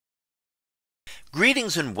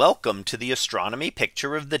Greetings and welcome to the Astronomy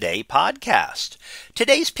Picture of the Day podcast.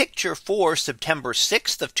 Today's picture for September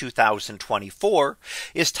 6th of 2024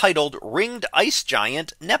 is titled Ringed Ice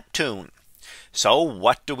Giant Neptune. So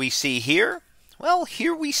what do we see here? Well,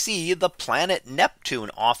 here we see the planet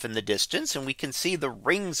Neptune off in the distance, and we can see the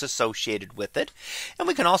rings associated with it. And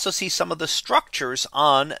we can also see some of the structures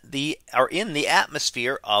in the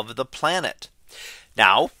atmosphere of the planet.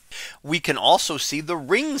 Now, we can also see the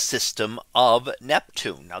ring system of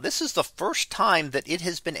Neptune. Now, this is the first time that it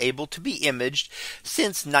has been able to be imaged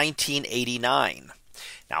since 1989.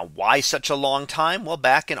 Now, why such a long time? Well,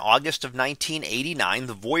 back in August of 1989,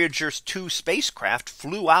 the Voyager 2 spacecraft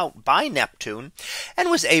flew out by Neptune and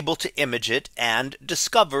was able to image it and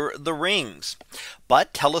discover the rings.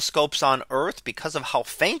 But telescopes on Earth, because of how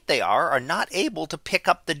faint they are not able to pick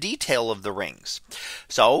up the detail of the rings.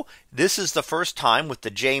 So this is the first time with the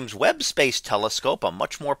James Webb Space Telescope, a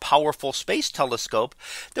much more powerful space telescope,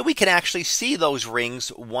 that we can actually see those rings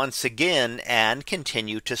once again and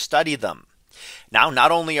continue to study them. Now,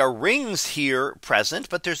 not only are rings here present,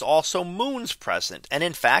 but there's also moons present. And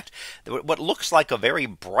in fact, what looks like a very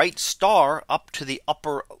bright star up to the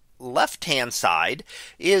upper left hand side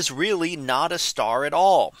is really not a star at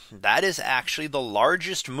all. That is actually the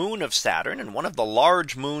largest moon of Saturn and one of the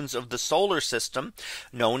large moons of the solar system,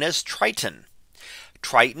 known as Triton.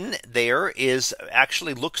 Triton there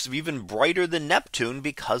looks even brighter than Neptune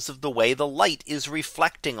because of the way the light is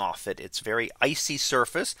reflecting off it. It's very icy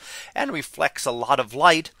surface and reflects a lot of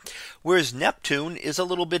light, whereas Neptune is a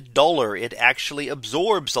little bit duller. It actually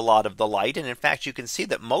absorbs a lot of the light, and in fact you can see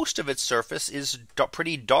that most of its surface is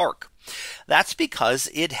pretty dark. That's because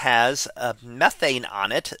it has methane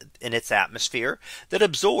on it in its atmosphere that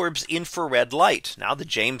absorbs infrared light. Now, the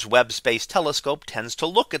James Webb Space Telescope tends to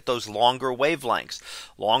look at those longer wavelength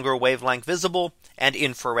visible and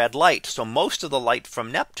infrared light. So most of the light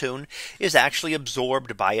from Neptune is actually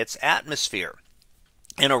absorbed by its atmosphere.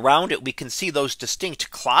 And around it, we can see those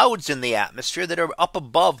distinct clouds in the atmosphere that are up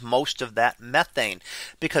above most of that methane,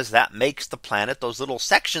 because that makes the planet, those little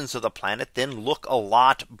sections of the planet, then look a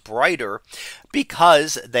lot brighter,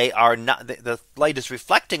 because they are not, the light is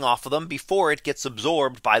reflecting off of them before it gets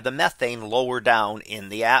absorbed by the methane lower down in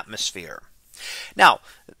the atmosphere. Now,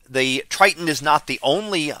 the Triton is not the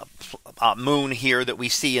only moon here that we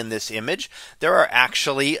see in this image. There are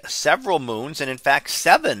actually several moons, and in fact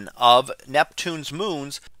 7 of Neptune's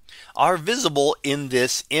moons are visible in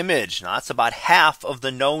this image. Now, that's about half of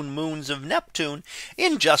the known moons of Neptune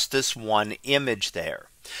in just this one image there.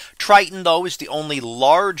 Triton, though, is the only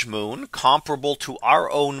large moon comparable to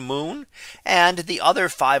our own moon and the other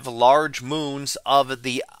 5 large moons of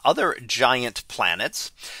the other giant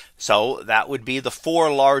planets. So that would be the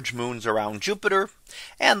 4 large moons around Jupiter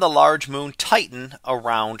and the large moon Titan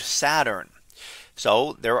around Saturn.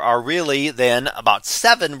 So there are really then about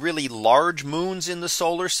 7 really large moons in the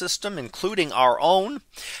solar system, including our own,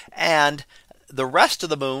 and the rest of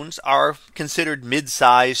the moons are considered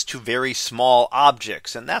mid-sized to very small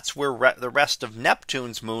objects, and that's where the rest of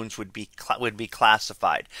Neptune's moons would be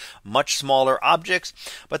classified. Much smaller objects,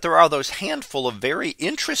 but there are those handful of very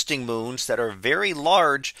interesting moons that are very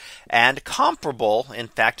large and comparable, in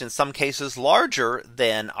fact in some cases larger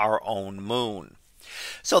than our own moon.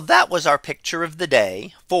 So that was our picture of the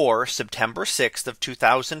day for September 6th of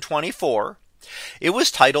 2024. It was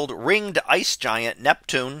titled Ringed Ice Giant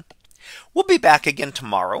Neptune. We'll be back again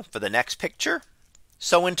tomorrow for the next picture.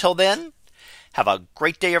 So until then, have a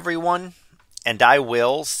great day, everyone, and I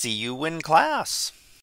will see you in class.